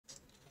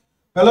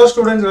Hello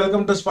students,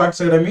 welcome to Sparks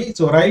Academy.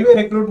 So Railway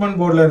Recruitment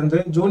Board la irundhu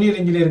junior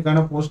engineer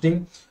kana posting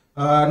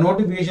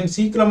notification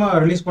சீக்கிரமா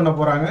release பண்ண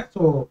போறாங்க.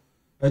 So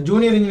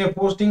junior engineer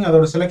posting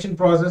அதோட selection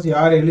process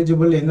யார்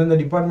eligible எந்தெந்த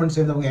department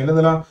சேர்ந்தவங்க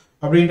எழுதலாம்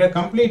அப்படிங்கற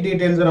complete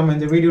details நம்ம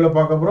இந்த வீடியோல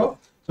பார்க்க போறோம்.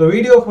 So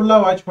வீடியோ ஃபுல்லா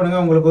வாட்ச்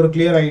பண்ணுங்க, உங்களுக்கு ஒரு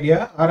clear idea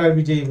RRB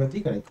JE பத்தி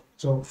கிடைக்கும்.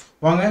 So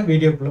வாங்க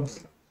வீடியோக்குள்ள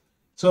போலாம்.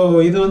 So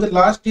இது வந்து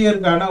லாஸ்ட்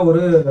இயர்க்கான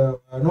ஒரு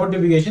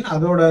நோட்டிஃபிகேஷன்,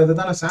 அதோட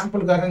இதுதான்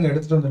சாம்பிளுக்காக இங்க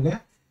எடுத்துட்டு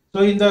வந்திருக்கேன். So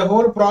இந்த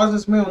ஹோல்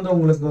ப்ராசஸ்மே வந்து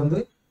உங்களுக்கு வந்து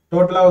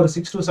டோட்டலாக ஒரு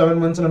 6 to 7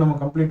 monthsல நம்ம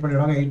கம்ப்ளீட்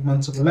பண்ணிடுவாங்க, 8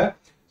 monthsக்குள்ள.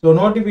 ஸோ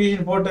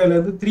நோட்டிஃபிகேஷன்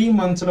போட்டதுலேருந்து 3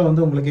 monthsல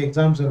வந்து உங்களுக்கு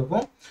எக்ஸாம்ஸ்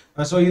இருக்கும்.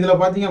 ஸோ இதில்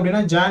பார்த்தீங்க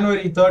அப்படின்னா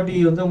January 30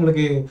 வந்து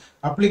உங்களுக்கு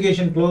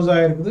அப்ளிகேஷன் க்ளோஸ்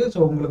ஆகிருக்குது. ஸோ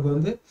உங்களுக்கு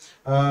வந்து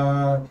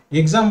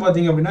எக்ஸாம்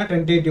பார்த்தீங்க அப்படின்னா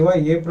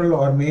டென்டேட்டிவாக ஏப்ரல்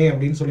ஆர் மே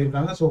அப்படின்னு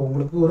சொல்லியிருக்காங்க. ஸோ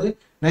உங்களுக்கு ஒரு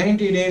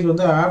 90 days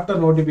வந்து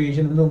ஆஃப்டர்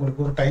நோட்டிஃபிகேஷன் வந்து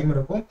உங்களுக்கு ஒரு டைம்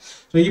இருக்கும்.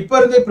 ஸோ இப்போ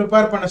இருந்தே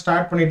ப்ரிப்பேர் பண்ண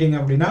ஸ்டார்ட் பண்ணிட்டீங்க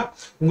அப்படின்னா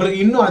உங்களுக்கு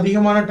இன்னும்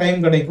அதிகமான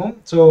டைம் கிடைக்கும்.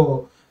 ஸோ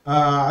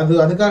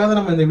அதுக்காக தான்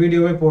நம்ம இந்த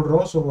வீடியோவே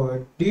போடுறோம். ஸோ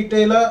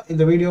டீட்டெயிலாக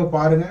இந்த வீடியோ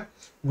பாருங்க,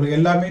 உங்களுக்கு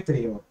எல்லாமே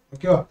தெரிய வரும்.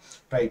 ஓகேவா,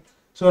 ரைட்.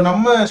 ஸோ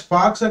நம்ம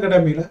ஸ்பார்க்ஸ்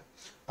அகாடமியில்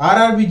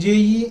RRB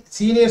JE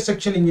senior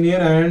section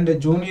engineer and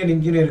junior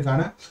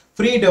இன்ஜினியருக்கான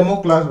free demo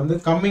class வந்து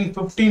கம்மிங்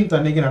 15th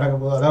அன்னைக்கு நடக்க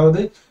போகுது.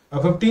 அதாவது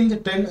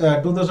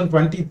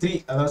 15/10/2023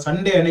 அதாவது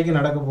சண்டே அன்னைக்கு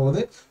நடக்க போகுது.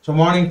 So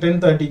morning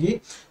 10:30க்கு.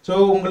 ஸோ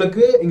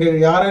உங்களுக்கு இங்கே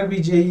RRB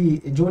JE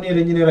ஜூனியர்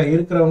இன்ஜினியராக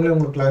இருக்கிறவங்களே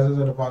உங்களுக்கு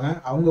கிளாஸஸ் இருப்பாங்க.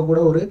 அவங்க கூட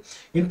ஒரு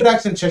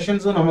இன்ட்ராக்ஷன்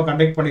செஷன்ஸும் நம்ம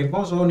கண்டக்ட்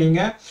பண்ணியிருக்கோம். ஸோ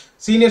நீங்கள்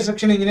senior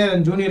section engineer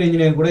and junior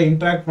engineer கூட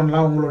இன்ட்ராக்ட்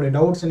பண்ணலாம், உங்களுடைய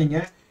டவுட்ஸை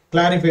நீங்கள்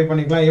கிளாரிஃபை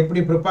பண்ணிக்கலாம், எப்படி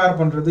ப்ரிப்பேர்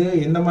பண்ணுறது,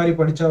 எந்த மாதிரி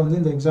படித்தா வந்து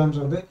இந்த எக்ஸாம்ஸ்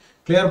வந்து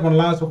கிளியர்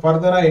பண்ணலாம், ஸோ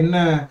ஃபர்தராக என்ன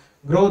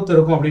க்ரோத்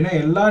இருக்கும் அப்படின்னா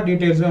எல்லா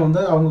டீட்டெயில்ஸுமே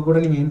வந்து அவங்க கூட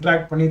நீங்கள்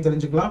இன்ட்ராக்ட் பண்ணி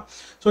தெரிஞ்சுக்கலாம்.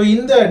 ஸோ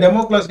இந்த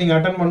டெமோ கிளாஸ் நீங்கள்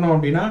அட்டன் பண்ணோம்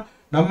அப்படின்னா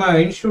நம்ம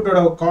இன்ஸ்டியூட்டோட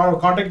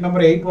கான்டாக்ட்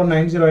நம்பர்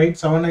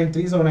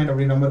 8190879379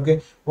 அப்படி நம்பருக்கு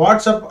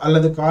வாட்ஸ்அப்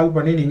அல்லது கால்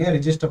பண்ணி நீங்கள்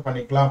ரிஜிஸ்டர்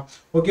பண்ணிக்கலாம்.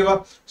 ஓகேவா,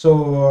 ஸோ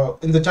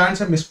இந்த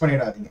சான்ஸை மிஸ்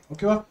பண்ணிடாதீங்க.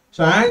 ஓகேவா,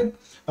 ஸோ அண்ட்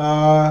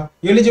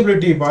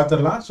எலிஜிபிலிட்டி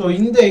பார்த்துடலாம். ஸோ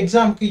இந்த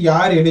எக்ஸாமுக்கு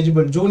யார்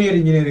எலிஜிபிள், ஜூனியர்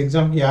இன்ஜினியர்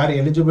எக்ஸாமுக்கு யார்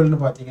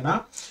எலிஜிபிள்னு பார்த்தீங்கன்னா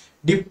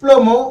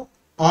டிப்ளமோ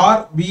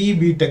ஆர் பிஇ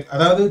பிடெக்,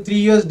 அதாவது 3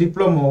 years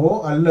டிப்ளமோவோ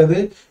அல்லது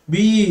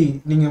பிஇ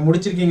நீங்கள்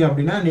முடிச்சிருக்கீங்க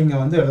அப்படின்னா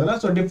நீங்கள் வந்து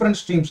எழுதலாம். So different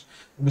streams,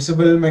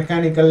 visible,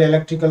 mechanical,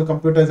 electrical,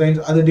 computer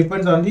science, அது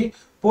டிபெண்ட்ஸ் ஆன் தி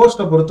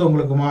போஸ்ட்டை பொறுத்து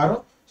உங்களுக்கு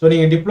மாறும். ஸோ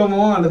நீங்கள்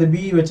டிப்ளமோ அல்லது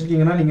பிஇ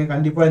வச்சுருக்கீங்கன்னா நீங்கள்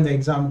கண்டிப்பாக இந்த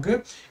எக்ஸாமுக்கு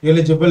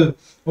எலிஜிபிள்.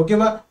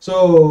 ஓகேவா, ஸோ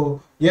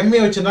எம்ஏ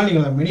வச்சிருந்தாலும்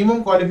நீங்கள்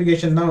மினிமம்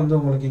குவாலிஃபிகேஷன் தான் வந்து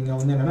உங்களுக்கு இங்கே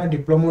வந்து என்னென்னா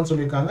டிப்ளமோன்னு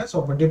சொல்லியிருக்காங்க. ஸோ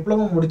அப்போ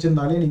டிப்ளமோ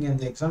முடிச்சிருந்தாலே நீங்கள்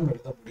இந்த எக்ஸாம்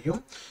எழுத முடியும்.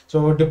 ஸோ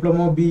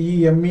டிப்ளமோ, பிஇ,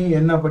 எம்இ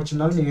என்ன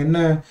படிச்சிருந்தாலும் நீங்கள் என்ன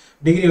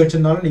டிகிரி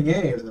வச்சிருந்தாலும்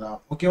நீங்கள் எழுதலாம்.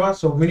 ஓகேவா,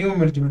 ஸோ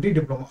மினிமம் எலிஜிபிலிட்டி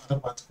டிப்ளமோ, அதை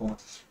பார்த்துக்கோங்க.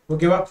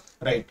 ஓகேவா,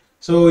 ரைட்.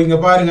 ஸோ இங்கே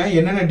பாருங்கள்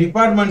என்னென்ன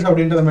டிபார்ட்மெண்ட்ஸ்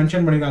அப்படின்றத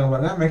மென்ஷன் பண்ணியிருக்காங்க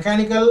பாருங்கள்.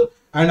 Mechanical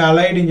and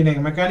allied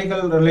engineering,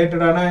 mechanical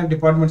ரிலேட்டடான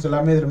டிபார்ட்மெண்ட்ஸ்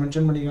எல்லாமே இதில்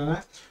மென்ஷன் பண்ணியிருக்காங்க.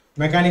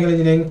 Mechanical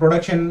engineering,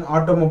 production,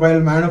 automobile,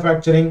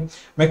 manufacturing,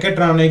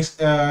 mechatronics,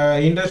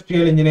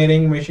 industrial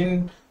engineering, machine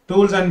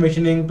tools and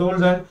machining,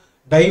 tools and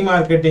tie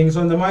marketing. So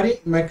இந்த மாதிரி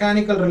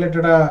மெக்கானிக்கல்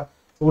ரிலேட்டடாக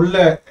உள்ள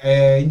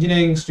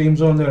இன்ஜினியரிங்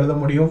ஸ்ட்ரீம்ஸும் வந்து எழுத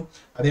முடியும்.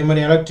 அதே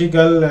மாதிரி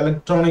எலக்ட்ரிக்கல்,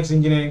 எலக்ட்ரானிக்ஸ்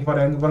இன்ஜினியரிங்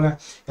பாருங்க.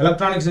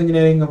 எலக்ட்ரானிக்ஸ்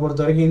இன்ஜினியரிங்கை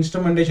பொறுத்த வரைக்கும்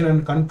instrumentation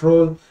and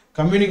control,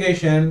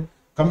 communication,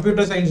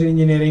 computer science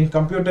engineering,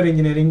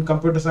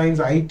 computer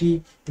science, ID,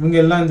 இவங்க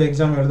எல்லாம் இந்த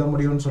எக்ஸாம் எழுத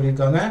முடியும்னு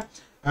சொல்லியிருக்காங்க.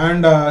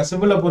 அண்ட்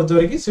சிவிலை பொறுத்த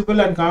வரைக்கும்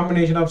civil and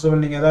combination of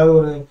civil, நீங்கள் ஏதாவது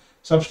ஒரு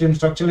சப்ஸ்ட்ரீம்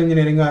ஸ்ட்ரக்சரல்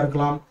இன்ஜினியரிங்காக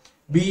இருக்கலாம்,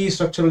 பிஇ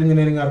ஸ்ட்ரக்சரல்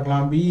இன்ஜினியரிங்காக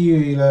இருக்கலாம்,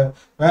 பிஇயில்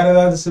வேறு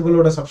ஏதாவது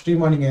சிவிலோட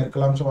சப்ஸ்ட்ரீமாக நீங்கள்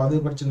இருக்கலாம். ஸோ அது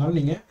படிச்சிருந்தாலும்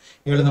நீங்கள்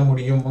எழுத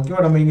முடியும்.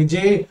 ஓகேவா, நம்ம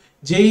இங்கே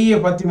ஜேஇயை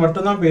பற்றி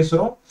மட்டும்தான்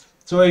பேசுகிறோம்.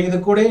 ஸோ இது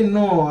கூட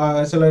இன்னும்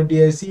சில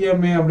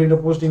சிஎம்ஏ அப்படின்ற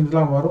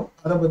போஸ்டிங்ஸ்லாம் வரும்,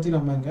 அதை பற்றி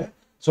நம்ம இங்கே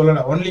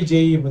சொல்லலாம். ஒன்லி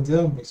ஜேஇ பற்றி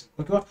தான் பேசுகிறோம்.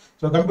 ஓகேவா,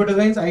 ஸோ கம்ப்யூட்டர்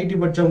சயின்ஸ், ஐடி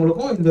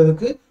படித்தவங்களுக்கும் இந்த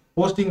இதுக்கு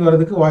போஸ்டிங்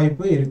வரதுக்கு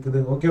வாய்ப்பு இருக்குது.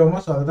 ஓகேவாமா,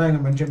 ஸோ அதை தான்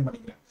இங்கே மென்ஷன்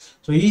பண்ணிக்கிறேன்.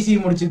 ஸோ இசி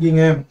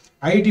முடிச்சிருக்கீங்க,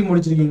 ஐடி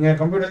முடிச்சிருக்கீங்க,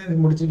 கம்ப்யூட்டர்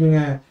சயின்ஸ் முடிச்சிருக்கீங்க,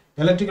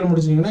 எலக்ட்ரிக்கல்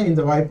முடிச்சிருக்கீங்கன்னா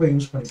இந்த வாய்ப்பை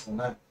யூஸ்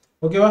பண்ணிக்கோங்க.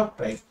 ஓகேவா,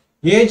 ரைட்.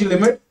 ஏஜ்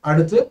லிமிட்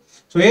அடுத்து.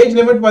 ஸோ ஏஜ்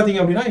லிமிட் பார்த்தீங்க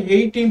அப்படின்னா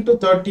 18 to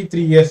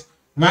 33 years,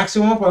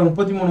 மேக்ஸிமம்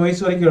 33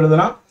 வயசு வரைக்கும்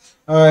எழுதலாம்.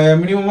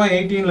 மினிமமாக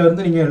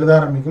 18லேருந்து நீங்கள் எழுத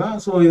ஆரம்பிக்கலாம்.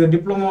 ஸோ இது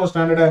டிப்ளமோ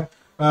ஸ்டாண்டர்டை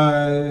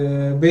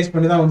பேஸ்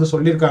பண்ணி தான் வந்து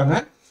சொல்லியிருக்காங்க.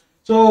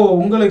 ஸோ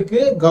உங்களுக்கு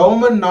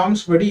கவர்மெண்ட்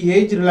நார்ம்ஸ் படி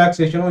ஏஜ்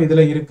ரிலாக்ஸேஷனும்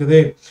இதில் இருக்குது.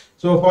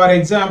 ஸோ ஃபார்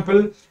எக்ஸாம்பிள்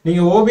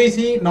நீங்கள்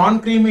ஓபிசி நான்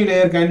க்ரீமி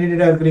லேயர்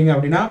கேண்டிடேட்டாக இருக்கிறீங்க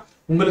அப்படின்னா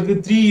உங்களுக்கு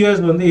 3 years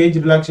வந்து ஏஜ்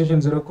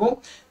ரிலாக்ஸேஷன்ஸ் இருக்கும்.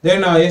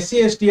 தென் எஸ்சி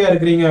எஸ்டியாக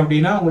இருக்கிறீங்க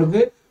அப்படின்னா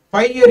உங்களுக்கு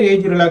 5 year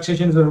ஏஜ்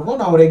ரிலாக்ஸேஷன்ஸ் இருக்கும்.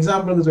 நான் ஒரு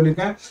எக்ஸாம்பிளுக்கு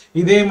சொல்லியிருக்கேன்.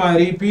 இதே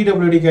மாதிரி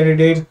PWD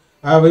candidates,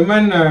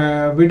 women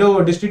widow,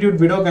 distribute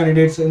widow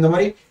candidates, இந்த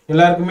மாதிரி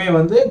எல்லாருக்குமே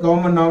வந்து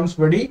கவர்மெண்ட் நார்ம்ஸ்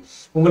படி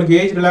உங்களுக்கு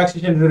ஏஜ்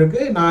ரிலாக்ஸேஷன்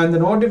இருக்குது. நான் இந்த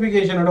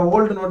நோட்டிஃபிகேஷனோட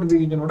ஓல்டு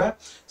நோட்டிஃபிகேஷனோட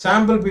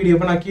சாம்பிள்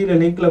பிடிஎஃப் நான் கீழே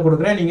லிங்க்ல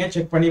கொடுக்குறேன், நீங்கள்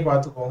செக் பண்ணி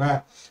பார்த்துக்கோங்க.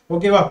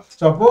 ஓகேவா,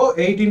 ஸோ அப்போ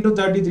 18 to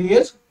 33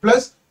 years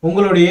ப்ளஸ்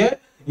உங்களுடைய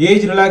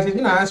age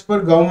relaxation as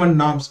per government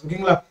norms.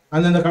 ஓகேங்களா,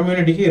 அந்தந்த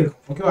கம்யூனிட்டிக்கு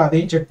இருக்கும். ஓகேவா,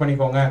 அதையும் செக்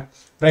பண்ணிக்கோங்க.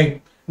 ரைட்.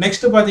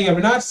 நெக்ஸ்ட் பார்த்தீங்க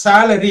அப்படின்னா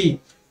சேலரி,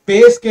 பே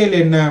ஸ்கேல்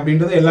என்ன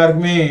அப்படின்றது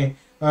எல்லாருக்குமே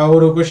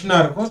ஒரு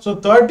கொஸ்டினாக இருக்கும். So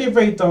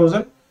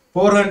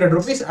 35,400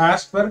 rupees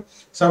as per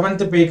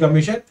 7th pay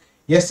commission.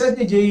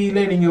 SSC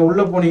ஜேஇல நீங்க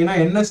உள்ள போனீங்கன்னா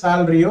என்ன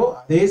சேலரியோ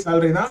அதே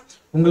சேலரி தான்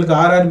உங்களுக்கு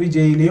ஆர்ஆர்பி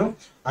ஜேஇலையும்.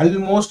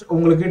 ஆல்மோஸ்ட்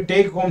உங்களுக்கு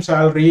டேக் ஹோம்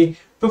சேலரி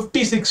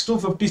 56 to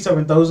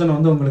 57,000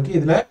 வந்து உங்களுக்கு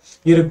இதுல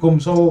இருக்கும்.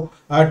 ஸோ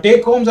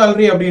டேக் ஹோம்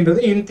சேலரி அப்படின்றது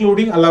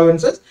இன்க்ளூடிங்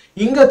அலவன்சஸ்.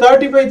 இங்க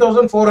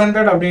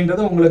 35,400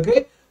 அப்படின்றது உங்களுக்கு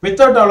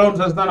வித்தவுட்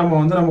அலவன்சஸ் தான்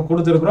நம்ம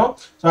கொடுத்துருக்கிறோம்.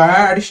 ஸோ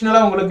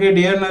அடிஷ்னலாக உங்களுக்கு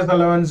டியர்னஸ்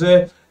அலவன்ஸ்,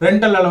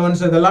 ரெண்டல்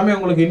அலவன்ஸ் இதெல்லாமே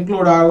உங்களுக்கு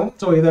இன்க்ளூட் ஆகும்.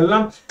 ஸோ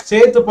இதெல்லாம்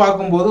சேர்த்து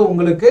பார்க்கும்போது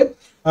உங்களுக்கு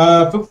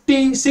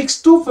 56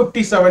 to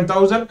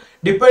 57,000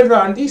 depend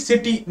on the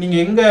city. நீங்க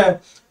எங்க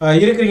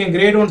இருக்கிறீங்க,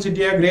 கிரேட் 1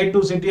 சிட்டியா கிரேட்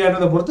 2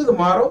 சிட்டியான்றதை பொறுத்து இது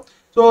மாறும்.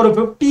 ஸோ ஒரு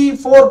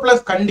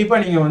 54+ கண்டிப்பா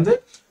நீங்க வந்து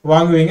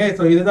வாங்குவீங்க.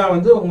 ஸோ இதுதான்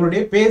வந்து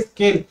உங்களுடைய pay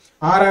scale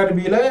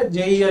ஆர்ஆர்பியில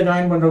ஜேஇயா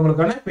join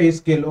பண்றவங்களுக்கான pay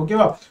scale.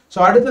 ஓகேவா? ஸோ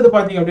அடுத்தது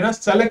பாத்தீங்க அப்படின்னா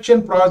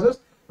செலெக்ஷன் ப்ராசஸ்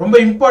ரொம்ப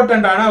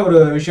இம்பார்ட்டன்டான ஒரு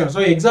விஷயம். ஸோ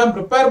எக்ஸாம்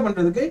ப்ரிப்பேர்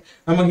பண்றதுக்கு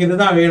நமக்கு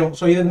இதுதான் வேணும்.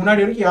 ஸோ இதுக்கு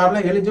முன்னாடி வரைக்கும்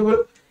யாரெல்லாம் எலிஜிபிள்,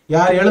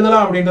 யார்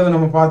எழுதலாம் அப்படின்றத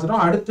நம்ம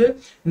பார்த்துட்டோம். அடுத்து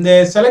இந்த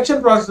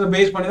செலெக்ஷன் ப்ராசஸ்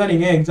பேஸ் பண்ணி தான்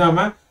நீங்க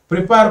எக்ஸாமை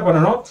ப்ரிப்பேர்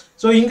பண்ணணும்.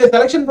 ஸோ இங்க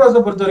செலெக்ஷன்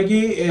ப்ராசஸ் பொறுத்த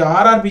வரைக்கும்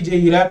ஆர்ஆர்பி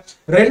ஜேஇல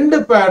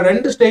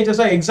ரெண்டு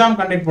ஸ்டேஜஸா எக்ஸாம்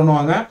கண்டக்ட்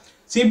பண்ணுவாங்க.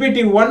 CBT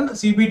 1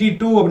 CBT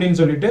 2 அப்படின்னு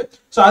சொல்லிட்டு.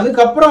 ஸோ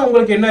அதுக்கப்புறம்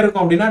உங்களுக்கு என்ன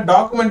இருக்கும் அப்படின்னா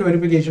டாக்குமெண்ட்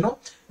வெரிஃபிகேஷனும்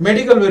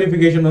மெடிக்கல்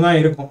வெரிஃபிகேஷனும் தான்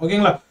இருக்கும்.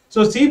 ஓகேங்களா? ஸோ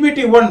CBT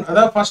 1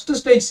 அதாவது ஃபர்ஸ்ட்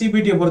ஸ்டேஜ்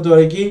சிபிடியை பொறுத்த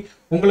வரைக்கும்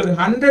உங்களுக்கு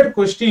 100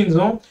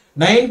 கொஸ்டின்ஸும்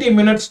 90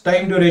 minutes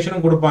டைம்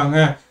டியூரேஷனும் கொடுப்பாங்க.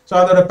 ஸோ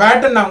அதோட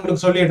பேட்டர்ன் நான்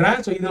உங்களுக்கு சொல்லிடுறேன்.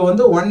 ஸோ இது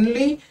வந்து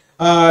ஒன்லி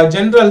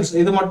ஜென்ரல்ஸ்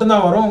இது மட்டும்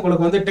தான் வரும்.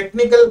 உங்களுக்கு வந்து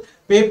டெக்னிக்கல்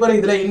பேப்பர்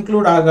இதுல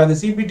இன்க்ளூட் ஆகாது.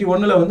 CBT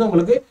 1ல வந்து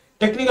உங்களுக்கு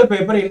டெக்னிக்கல்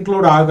பேப்பர்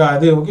இன்க்ளூட்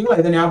ஆகாது. ஓகேங்களா?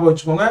 இதை ஞாபகம்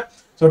வச்சுக்கோங்க.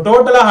 ஸோ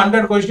டோட்டலா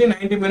 100 கொஸ்டின்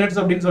 90 minutes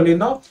அப்படின்னு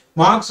சொல்லியிருந்தோம்.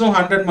 மார்க்ஸும்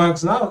 100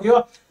 marks தான். ஓகேவா?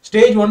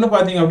 ஸ்டேஜ் 1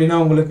 பாத்தீங்க அப்படின்னா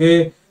உங்களுக்கு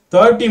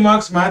 30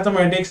 marks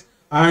mathematics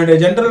and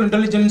general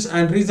intelligence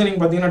and reasoning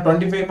பாத்தீங்கன்னா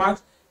 25 marks,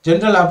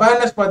 ஜென்ரல்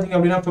அவேர்னஸ் பாத்தீங்க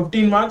அப்படின்னா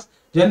 15 marks,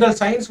 ஜென்ரல்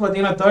சயின்ஸ்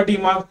பாத்தீங்கன்னா 30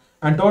 marks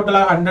அண்ட்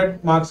டோட்டலா 100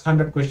 marks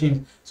 100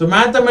 கொஸ்டின்ஸ். ஸோ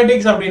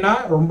மேத்தமேட்டிக்ஸ் அப்படின்னா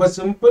ரொம்ப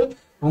சிம்பிள்.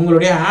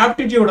 உங்களுடைய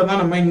ஆப்டிடியூட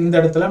தான் நம்ம இந்த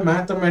இடத்துல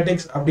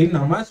மேத்தமேட்டிக்ஸ் அப்படின்னு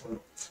நம்ம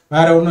சொல்றோம்.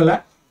 வேற ஒன்றும் இல்லை,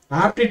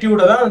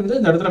 ஆப்டிடியூட தான் வந்து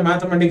இந்த இடத்துல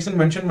மேத்தமேட்டிக்ஸ்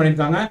மென்ஷன்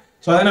பண்ணியிருக்காங்க.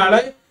 ஸோ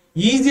அதனால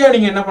ஈஸியா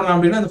நீங்க என்ன பண்ணலாம்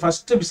அப்படின்னா அந்த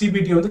ஃபர்ஸ்ட்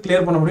சிபிடி வந்து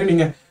கிளியர் பண்ண முடியும்.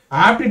 நீங்க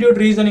ஆப்டிடியூட்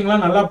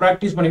ரீசனிங்லாம் நல்லா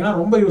ப்ராக்டிஸ் பண்ணீங்கன்னா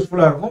ரொம்ப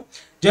யூஸ்ஃபுல்லா இருக்கும்.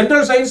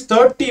 General science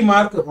 30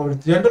 mark.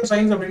 General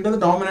science அப்படின்றது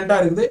டாமினண்டா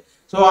இருக்குது.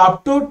 So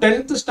up to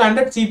 10th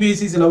standard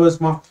CBSE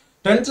சிலபஸ்மா.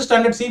 10th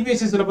standard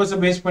CBSE சிலபஸை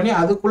பேஸ் பண்ணி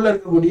அதுக்குள்ள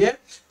இருக்கக்கூடிய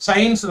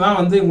சயின்ஸ் தான்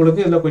வந்து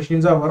உங்களுக்கு இதுல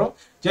கொஸ்டின்ஸா வரும்.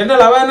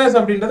 ஜென்ரல் அவேர்னஸ்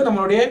அப்படின்றது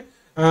நம்மளுடைய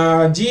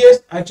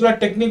ஜிஎஸ் ஆக்சுவலா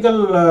டெக்னிக்கல்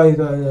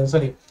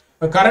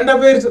கரண்ட்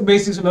அஃபேர்ஸ்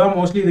பேசிஸ்ல தான்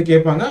மோஸ்ட்லி இது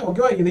கேட்பாங்க.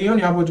 ஓகேவா? இதையும்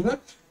ஞாபகம் வச்சுங்க.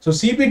 So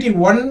CBT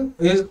 1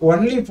 is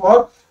only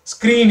for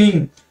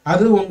screening.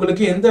 அது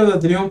உங்களுக்கு எந்த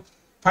விதத்திலையும்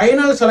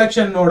ஃபைனல்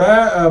செலெக்ஷனோட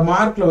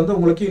மார்க்ல வந்து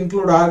உங்களுக்கு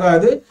இன்க்ளூட்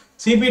ஆகாது.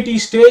 CBT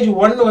ஸ்டேஜ்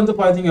 1 வந்து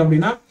பாத்தீங்க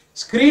அப்படின்னா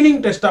ஸ்கிரீனிங்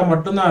டெஸ்டா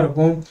மட்டும்தான்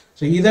இருக்கும்.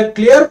 ஸோ இதை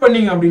கிளியர்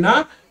பண்ணீங்க அப்படின்னா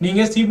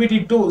நீங்க CBT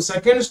 2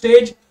 second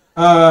stage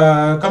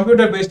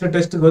computer based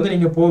டெஸ்ட்டுக்கு வந்து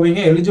நீங்க போவீங்க,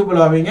 எலிஜிபிள்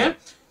ஆவீங்க.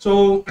 ஸோ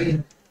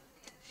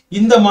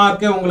இந்த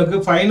மார்க்கை உங்களுக்கு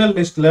ஃபைனல்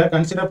லிஸ்ட்ல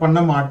கன்சிடர் பண்ண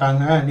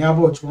மாட்டாங்க.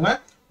 ஞாபகம் வச்சுக்கோங்க.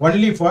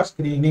 Only for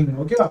screening.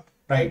 ஓகேவா?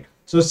 Right.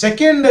 So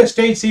second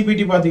stage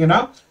CBT பாத்தீங்கன்னா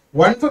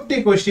 150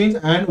 கொஸ்டின்ஸ்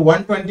அண்ட்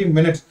 120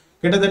 minutes.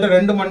 கிட்டத்தட்ட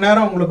 2 மணி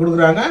நேரம் உங்களுக்கு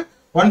கொடுக்குறாங்க.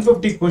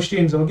 150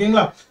 கொஸ்டின்ஸ்.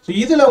 ஓகேங்களா? ஸோ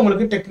இதுல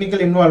உங்களுக்கு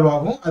டெக்னிக்கல் இன்வால்வ்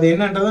ஆகும். அது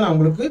என்னன்றதை நான்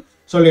உங்களுக்கு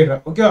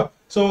சொல்லிடுறேன். ஓகேவா?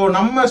 ஸோ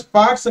நம்ம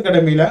ஸ்பார்க்ஸ்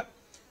அகாடமியில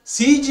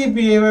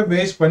சிஜிபிஏவை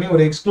பேஸ் பண்ணி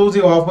ஒரு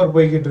எக்ஸ்க்ளூசிவ் ஆஃபர்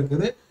போய்கிட்டு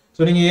இருக்குது.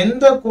 ஸோ நீங்க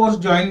எந்த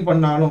கோர்ஸ் ஜாயின்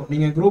பண்ணாலும்,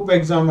 நீங்க குரூப்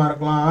எக்ஸாமா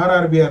இருக்கலாம்,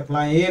 ஆர்ஆர்பியா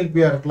இருக்கலாம்,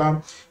 ஏஎல்பியா இருக்கலாம்,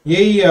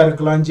 ஏஇஆ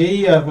இருக்கலாம்,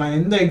 ஜேஇஆ இருக்கலாம்,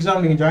 எந்த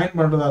எக்ஸாம் நீங்க ஜாயின்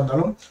பண்றதா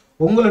இருந்தாலும்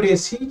உங்களுடைய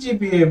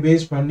சிஜிபிஏ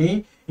பேஸ் பண்ணி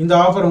இந்த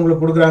ஆஃபர்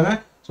உங்களுக்கு கொடுக்குறாங்க.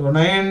 ஸோ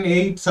 9,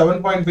 8,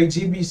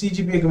 7.5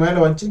 சிஜிபிஏக்கு மேலே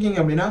வச்சிருக்கீங்க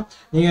அப்படின்னா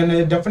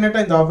நீங்கள்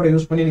டெஃபினட்டாக இந்த ஆஃபரை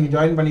யூஸ் பண்ணி நீங்கள்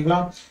ஜாயின்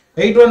பண்ணிக்கலாம்.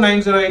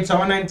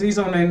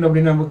 8190879379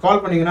 அப்படின்னு நமக்கு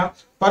கால் பண்ணீங்கன்னா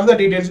ஃபர்தர்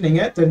டீடைல்ஸ்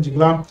நீங்கள்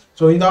தெரிஞ்சுக்கலாம்.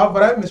 ஸோ இந்த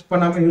ஆஃபரை மிஸ்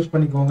பண்ணாமல் யூஸ்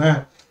பண்ணிக்கோங்க.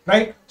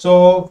 ரைட். ஸோ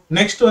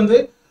நெக்ஸ்ட் வந்து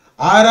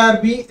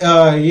ஆர்ஆர்பி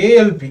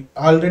ஏஎல்பி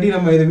ஆல்ரெடி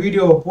நம்ம இது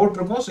வீடியோ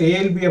போட்டிருக்கோம். ஸோ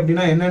ஏஎல்பி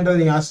அப்படின்னா என்னன்றது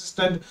நீங்கள்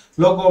அசிஸ்டன்ட்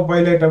லோகோ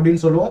பைலட்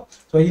அப்படின்னு சொல்லுவோம்.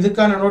 ஸோ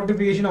இதுக்கான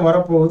நோட்டிஃபிகேஷன்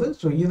வரப்போகுது.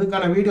 ஸோ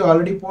இதுக்கான வீடியோ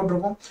ஆல்ரெடி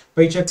போட்டிருக்கோம்,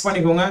 போய் செக்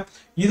பண்ணிக்கோங்க.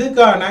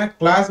 இதுக்கான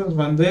கிளாஸஸ்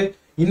வந்து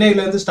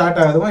இன்னையிலேருந்து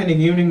ஸ்டார்ட் ஆகுதுமா,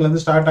 இன்னைக்கு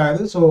ஈவினிங்லேருந்து ஸ்டார்ட்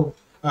ஆகுது. ஸோ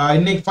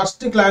இன்னைக்கு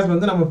ஃபர்ஸ்ட் கிளாஸ்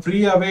வந்து நம்ம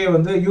ஃப்ரீயாகவே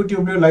வந்து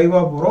யூடியூப்லேயும்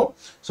லைவாக போகிறோம்.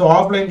 So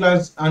offline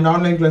class and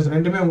online class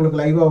ரெண்டுமே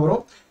உங்களுக்கு லைவாக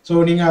வரும். ஸோ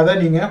நீங்கள் அதை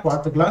நீங்கள்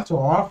பார்த்துக்கலாம். So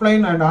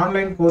offline and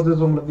online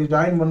courses உங்களுக்கு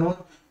ஜாயின் பண்ணணும்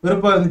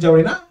விருப்பம் இருந்துச்சு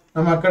அப்படின்னா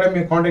நம்ம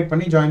அகாடமியை காண்டாக்ட்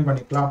பண்ணி ஜாயின்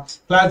பண்ணிக்கலாம்.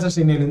 கிளாஸஸ்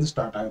இன்னையிலேருந்து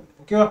ஸ்டார்ட் ஆகுது.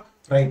 ஓகேவா?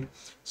 Right.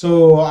 So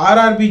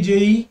RRB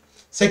JE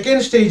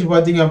second stage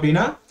பார்த்தீங்க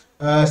அப்படின்னா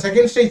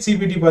செகண்ட் ஸ்டேஜ்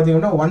சிபிடி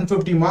பார்த்தீங்கன்னா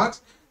 150 marks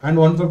அண்ட்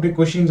 150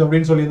 கொஸ்டின்ஸ்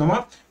அப்படின்னு சொல்லியிருந்தோமா.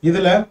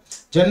 இதில்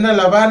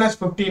general awareness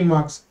 15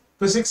 marks,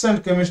 physics and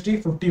chemistry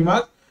 50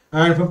 marks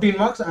and 15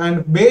 marks and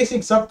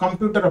basics of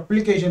computer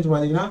applications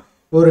பார்த்தீங்கன்னா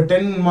ஒரு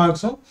 10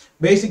 marksம்,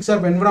 basics of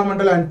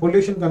environmental and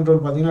pollution control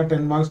பார்த்தீங்கன்னா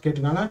 10 marks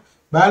கேட்டிருக்காங்க.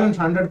 Balance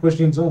 100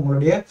 கொஸ்டின்ஸும்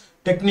உங்களுடைய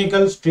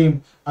டெக்னிக்கல் ஸ்ட்ரீம்,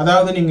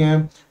 அதாவது நீங்கள்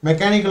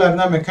மெக்கானிக்கலாக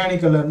இருந்தால்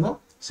மெக்கானிக்கல் இருந்தும்,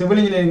 சிவில்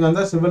இன்ஜினியரிங்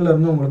வந்தால் சிவில்ல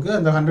இருந்து உங்களுக்கு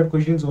அந்த 100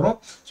 கொஸ்டின்ஸ் வரும்.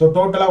 ஸோ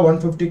டோட்டலாக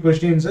 150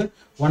 கொஸ்டின்ஸ்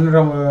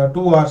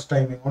 2 hours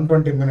டைமிங்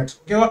 120 minutes.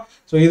 ஓகேவா?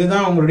 ஸோ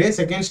இதுதான் உங்களுடைய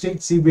second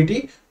stage CBT.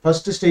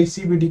 First stage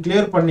CBT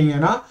clear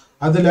பண்ணீங்கன்னா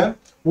அதில்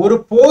ஒரு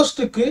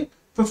போஸ்ட்டுக்கு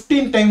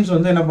 15 டைம்ஸ்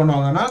வந்து என்ன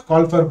பண்ணுவாங்கன்னா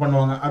கால்ஃபர்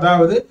பண்ணுவாங்க.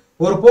 அதாவது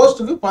ஒரு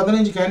போஸ்ட்டுக்கு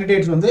 15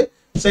 கேண்டிடேட்ஸ் வந்து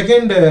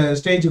செகண்ட்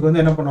ஸ்டேஜுக்கு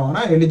வந்து என்ன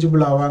பண்ணுவாங்கன்னா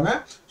எலிஜிபிள் ஆவாங்க.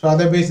 ஸோ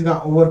அதை பேசி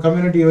தான் ஒவ்வொரு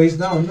கம்யூனிட்டி வைஸ்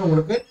தான் வந்து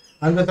உங்களுக்கு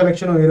அந்த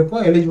செலெக்ஷனும்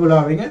இருக்கும், எலிஜிபிள்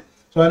ஆவீங்க.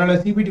 ஸோ அதனால்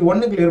சிபிடி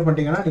 1 கிளியர்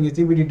பண்ணிட்டீங்கன்னா நீங்கள்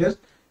சிபிடி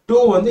டெஸ்ட்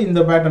 2 வந்து இந்த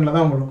பேட்டர்னில்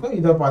தான் உங்களுக்கு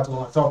இதை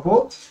பார்த்துக்கோங்க. ஸோ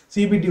அப்போது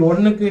சிபிடி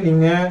 1க்கு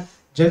நீங்கள்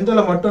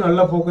ஜென்ரலை மட்டும்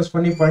நல்லா ஃபோக்கஸ்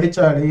பண்ணி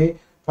படித்தாலே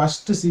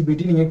ஃபஸ்ட்டு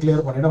சிபிடி நீங்கள்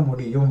கிளியர் பண்ணிட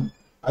முடியும்.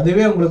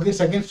 அதுவே உங்களுக்கு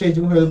செகண்ட்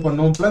ஸ்டேஜுக்கும் ஹெல்ப்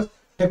பண்ணும். ப்ளஸ்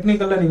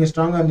டெக்னிக்கலில் நீங்கள்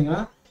ஸ்ட்ராங்காக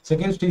இருந்தீங்கன்னா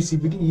செகண்ட் ஸ்டேஜ்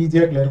சிபிடி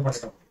ஈஸியாக கிளியர்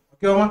பண்ணிட முடியும்.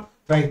 ஓகேவா?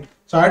 ரைட்.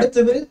 ஸோ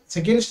அடுத்தது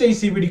செகண்ட் ஸ்டேஜ்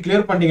சிபிடி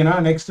கிளியர் பண்ணிட்டீங்கன்னா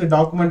நெக்ஸ்ட்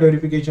டாக்குமெண்ட்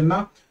வெரிஃபிகேஷன்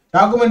தான்.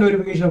 டாக்குமெண்ட்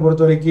வெரிஃபிகேஷனை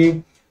பொறுத்த வரைக்கும்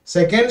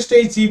செகண்ட்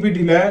ஸ்டேஜ்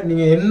சிபிடியில்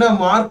நீங்கள் என்ன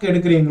மார்க்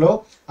எடுக்கிறீங்களோ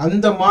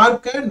அந்த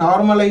மார்க்கை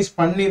நார்மலைஸ்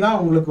பண்ணி தான்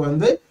உங்களுக்கு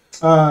வந்து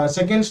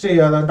செகண்ட் ஸ்டேஜ்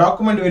அதாவது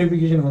டாக்குமெண்ட்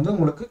வெரிஃபிகேஷன் வந்து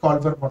உங்களுக்கு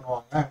கால்ஃபர்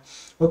பண்ணுவாங்க.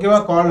 ஓகேவா?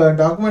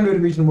 டாக்குமெண்ட்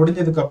வெரிஃபிகேஷன்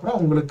முடிஞ்சதுக்கப்புறம்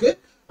உங்களுக்கு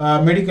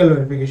மெடிக்கல்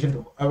வெரிஃபிகேஷன்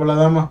இருக்கும்.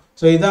 அவ்வளோதாம்மா.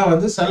 ஸோ இதான்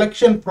வந்து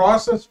selection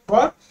process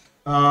for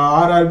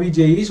RRB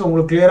JE. So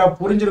உங்களுக்கு கிளியராக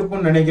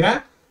புரிஞ்சிருக்கும்னு நினைக்கிறேன்.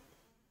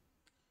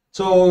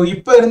 ஸோ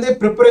இப்போ இருந்தே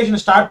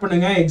ப்ரிப்பரேஷன் ஸ்டார்ட்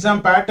பண்ணுங்க.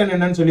 எக்ஸாம் பேட்டர்ன்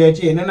என்னன்னு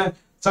சொல்லியாச்சு, என்னென்ன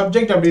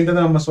சப்ஜெக்ட்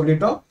அப்படின்றத நம்ம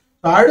சொல்லிட்டோம்.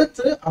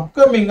 அடுத்து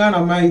அப்கமிங்காக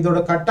நம்ம இதோட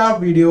கட் ஆஃப்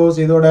வீடியோஸ்,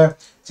 இதோட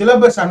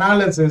சிலபஸ்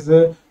அனாலிசிஸ்,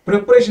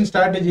 ப்ரிப்பரேஷன்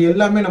ஸ்ட்ராட்டஜி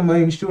எல்லாமே நம்ம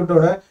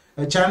இன்ஸ்டியூட்டோட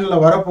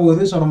சேனலில்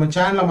வரப்போகுது. ஸோ நம்ம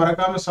சேனலை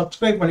மறக்காமல்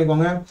சப்ஸ்கிரைப்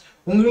பண்ணிக்கோங்க.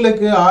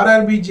 உங்களுக்கு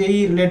RRB JE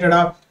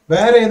ரிலேட்டடாக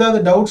வேறு ஏதாவது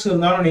டவுட்ஸ்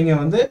இருந்தாலும்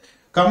நீங்கள் வந்து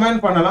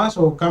கமெண்ட் பண்ணலாம்.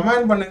 ஸோ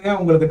கமெண்ட் பண்ணுங்கள்.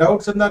 உங்களுக்கு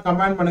டவுட்ஸ் இருந்தால்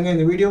கமெண்ட் பண்ணுங்கள்.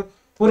 இந்த வீடியோ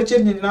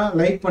பிடிச்சிருந்துச்சுன்னா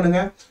லைக்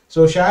பண்ணுங்கள். ஸோ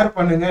ஷேர்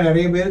பண்ணுங்கள்,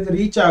 நிறைய பேருக்கு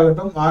ரீச்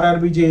ஆகட்டும்.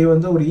 RRB JE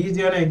வந்து ஒரு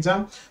ஈஸியான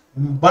எக்ஸாம்.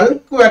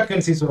 பல்க்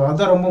வேக்கன்சிஸ் வரும்,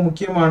 அதுதான் ரொம்ப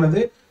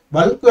முக்கியமானது.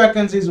 பல்க்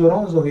வேக்கன்சிஸ்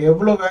வரும். ஸோ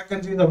எவ்வளோ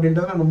வேக்கன்சிஸ்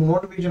அப்படின்றத நம்ம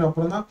நோட்டிஃபிகேஷன்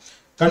அப்புறம் தான்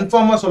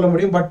கன்ஃபார்மாக சொல்ல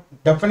முடியும். பட்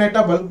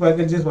டெஃபினட்டாக பல்க்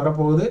வேக்கன்சிஸ்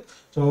வரப்போகுது.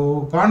 ஸோ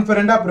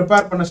கான்ஃபிடென்ட்டாக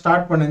ப்ரிப்பேர் பண்ண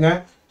ஸ்டார்ட் பண்ணுங்கள்.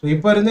 ஸோ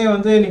இப்போ இருந்தே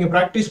வந்து நீங்கள்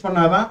ப்ராக்டிஸ்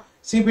பண்ணாதான்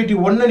சிபிடி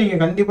 1 நீங்கள்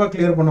கண்டிப்பாக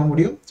கிளியர் பண்ண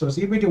முடியும். ஸோ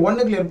சிபிடி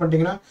 1 கிளியர்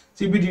பண்ணிட்டீங்கன்னா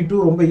சிபிடி 2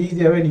 ரொம்ப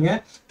ஈஸியாகவே நீங்கள்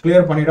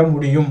கிளியர் பண்ணிட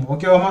முடியும்.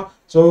 ஓகேவாமா?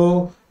 ஸோ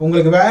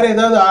உங்களுக்கு வேறு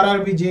ஏதாவது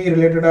RRB JE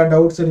ரிலேட்டடாக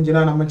டவுட்ஸ்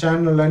இருந்துச்சுன்னா நம்ம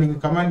சேனலில்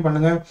நீங்கள் கமெண்ட்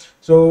பண்ணுங்கள்.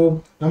 ஸோ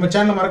நம்ம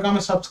சேனலை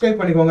மறக்காமல் சப்ஸ்கிரைப்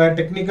பண்ணிக்கோங்க.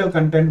 Technical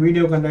content,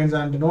 video contents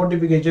and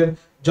notification,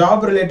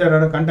 job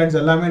ரிலேட்டடான கண்டென்ட்ஸ்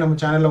எல்லாமே நம்ம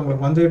சேனலில்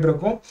உங்களுக்கு வந்துகிட்டு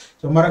இருக்கும்.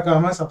 ஸோ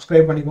மறக்காமல்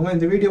சப்ஸ்கிரைப் பண்ணிக்கோங்க.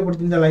 இந்த வீடியோ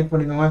பிடிச்சிருந்தா லைக்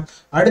பண்ணிக்கோங்க.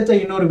 அடுத்த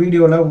இன்னொரு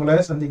வீடியோவில் உங்களை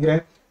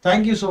சந்திக்கிறேன்.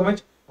 Thank you so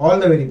much.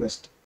 All the very best.